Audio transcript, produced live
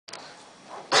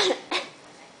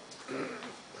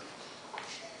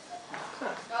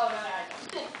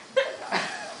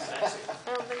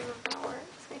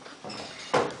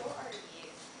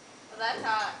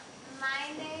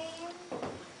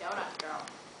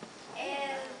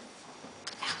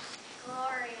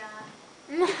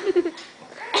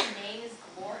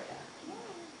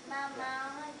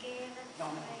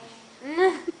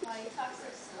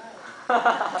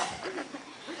I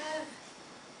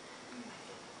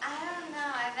don't know.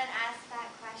 I've been asked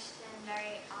that question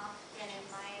very often in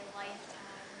my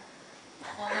lifetime.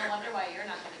 Well, no wonder why you're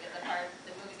not going to get the part.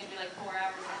 The movie's going to be like 4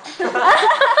 hours long.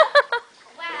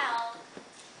 Well,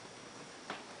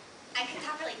 I can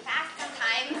talk really fast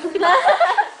sometimes. Okay.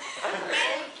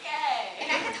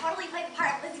 And I could totally play the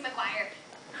part of Lizzie Mguire.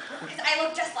 Because I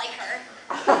look just like her.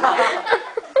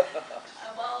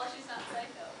 Well, she's not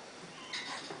psycho.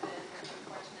 And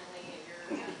unfortunately, you're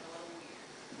kind of a little weird.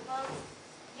 Well,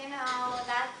 you know,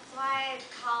 that's why it's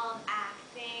called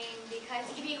acting. Because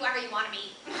you can be whoever you want to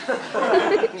be.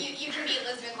 you can be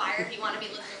Lizzie Mguire if you want to be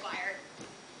Lizzie McGuire.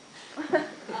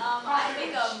 I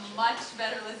think a much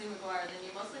better Lizzie Mguire than you,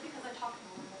 mostly because I talk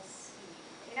normal speed.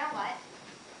 You know what?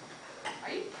 Are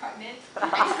you pregnant?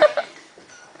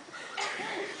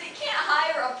 They can't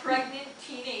hire a pregnant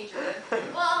teenager.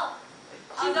 Well,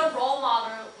 She's a role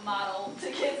model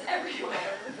to kids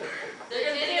everywhere. They're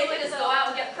going to think they can just go out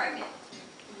and get pregnant.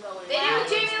 They do with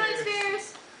Jamie Lynn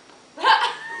Spears.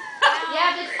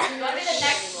 Yeah, but you want to be the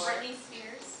next Britney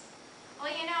Spears? Well,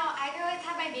 you know, I could always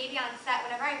have my baby on set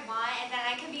whenever I want, and then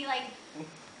I could be like,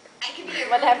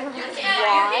 Whatever You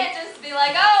can't just be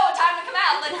like, oh, time to come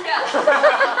out, let's go.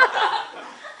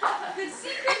 The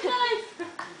secret life.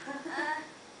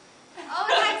 Oh,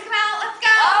 time to come out, let's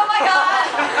go. Oh my god.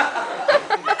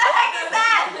 What the heck is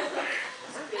that?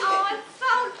 Oh, it's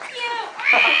so cute.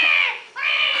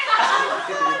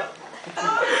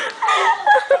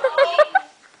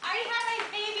 I already had my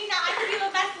baby, now I can be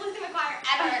the best Lizzie McGuire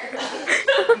ever.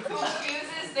 Who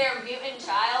chooses their mutant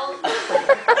child?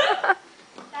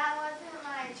 That wasn't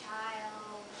my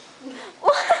child.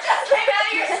 Just came out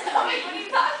of your stomach. What are you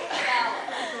talking about?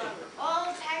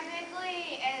 Well,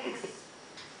 technically, it's,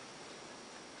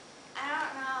 I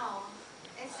don't know.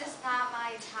 It's just not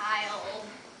my child.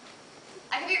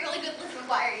 I could be a really good Lizzie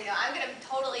McGuire, you know. I'm going to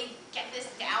totally get this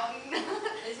down.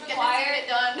 Lizzie Get McGuire, this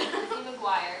done. Lizzie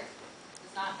McGuire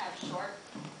does not have short,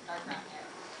 dark brown hair.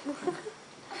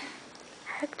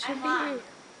 I'm blonde.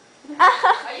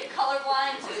 Are you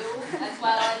colorblind too, as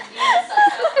well as being a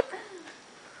psycho?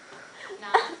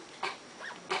 No.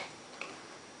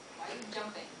 Why are you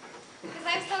jumping? Because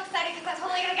I'm so excited because I'm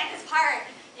totally going to get this part.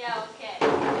 Yeah, okay.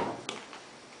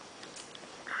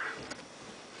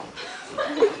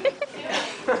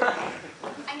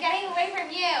 I'm getting away from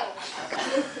you. You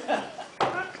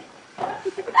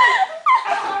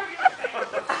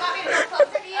want me to go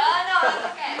closer to you? No, it's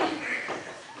okay.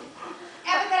 I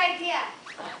have a good idea.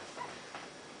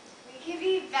 We can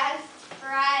be best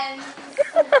friends.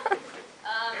 That's okay.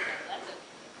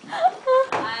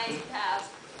 I have enough.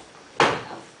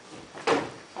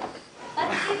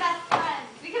 Let's be best friends.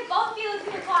 We could both be Lizzie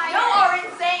McGuire. You are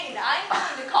insane. I'm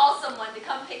going to call someone to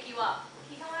come pick you up.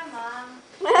 Can you call my mom?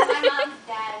 My mom's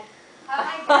dead. How about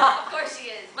my dad? Of course she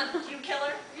is. But did you kill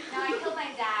her? No, I killed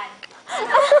my dad. My mom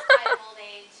died of old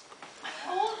age.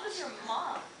 How old was your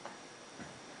mom?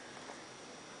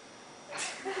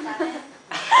 7.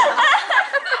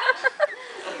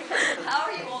 How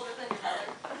are you older than your mother?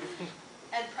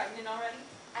 And pregnant already?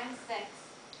 I'm 6.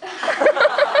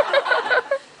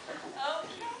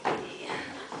 Okay.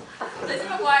 Lizzie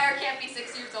McGuire can't be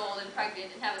 6 years old and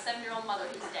pregnant and have a 7-year-old mother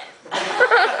who's dead.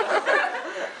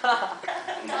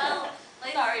 Well,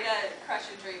 Sorry to crush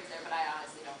your dreams there, but I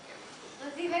honestly don't care.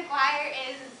 Lizzie McGuire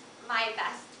is my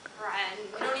best friend.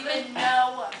 You don't even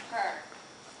know her.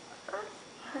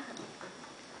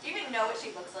 Do you even know what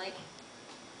she looks like?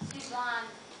 She's blonde.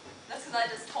 That's because I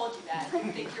just told you that.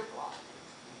 You think you're blonde.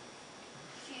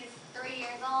 She's 3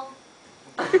 years old.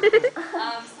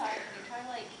 I'm sorry, can you try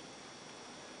like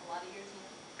a lot of years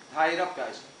younger? Tie it up,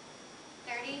 guys.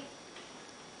 30.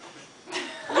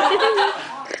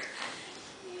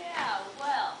 Yeah,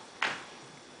 well.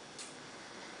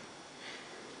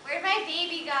 Where'd my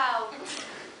baby go?